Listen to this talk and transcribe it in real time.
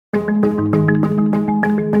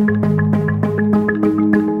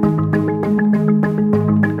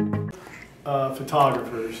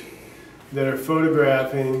Photographers that are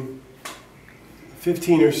photographing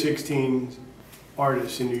 15 or 16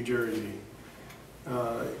 artists in New Jersey.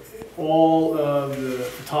 All of the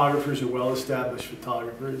photographers are well-established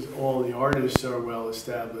photographers. All the artists are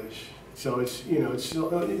well-established. So it's, you know, it's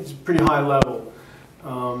pretty high level.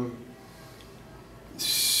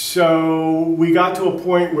 So we got to a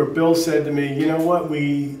point where Bill said to me, you know what,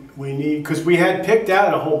 we need, because we had picked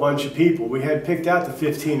out a whole bunch of people. We had picked out the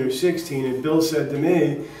 15 or 16, and Bill said to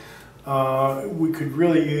me, we could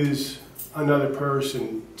really use another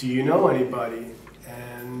person. Do you know anybody?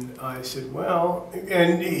 And I said, well,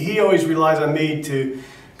 and he always relies on me to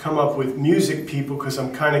come up with music people because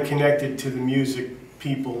I'm kind of connected to the music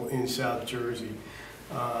people in South Jersey.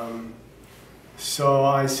 So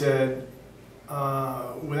I said,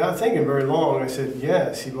 without thinking very long, I said,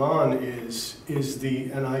 yeah, CiBon is the,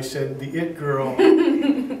 and I said, the it girl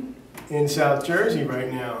in South Jersey right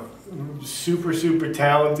now. Super, super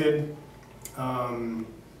talented,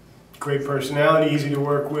 great personality, easy to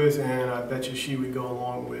work with, and I bet you she would go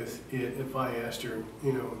along with it if I asked her,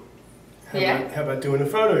 you know, how about doing a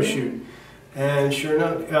photo shoot? And sure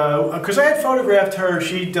enough, because I had photographed her,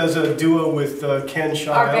 she does a duo with Ken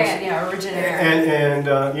Shiles. Our band, yeah, Originaire. And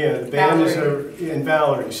yeah, the band is and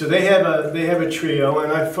Valerie. So they have a trio,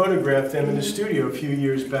 and I photographed them in the studio a few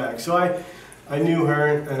years back. So I knew her,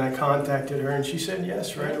 and I contacted her, and she said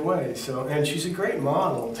yes right away. So, and she's a great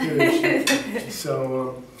model too.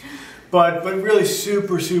 So, but really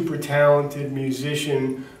super, super talented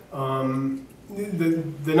musician.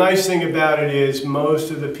 The nice thing about it is most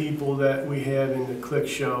of the people that we have in the Click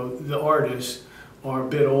show, the artists, are a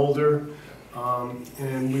bit older,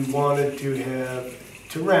 and we wanted to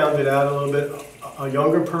round it out a little bit, a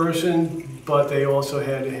younger person, but they also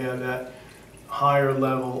had to have that higher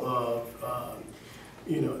level of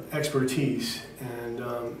you know, expertise, and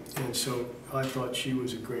so I thought she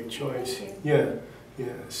was a great choice. Yeah.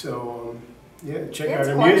 So yeah, check out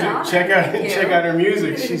her music. Check out her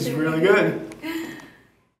music. She's really good.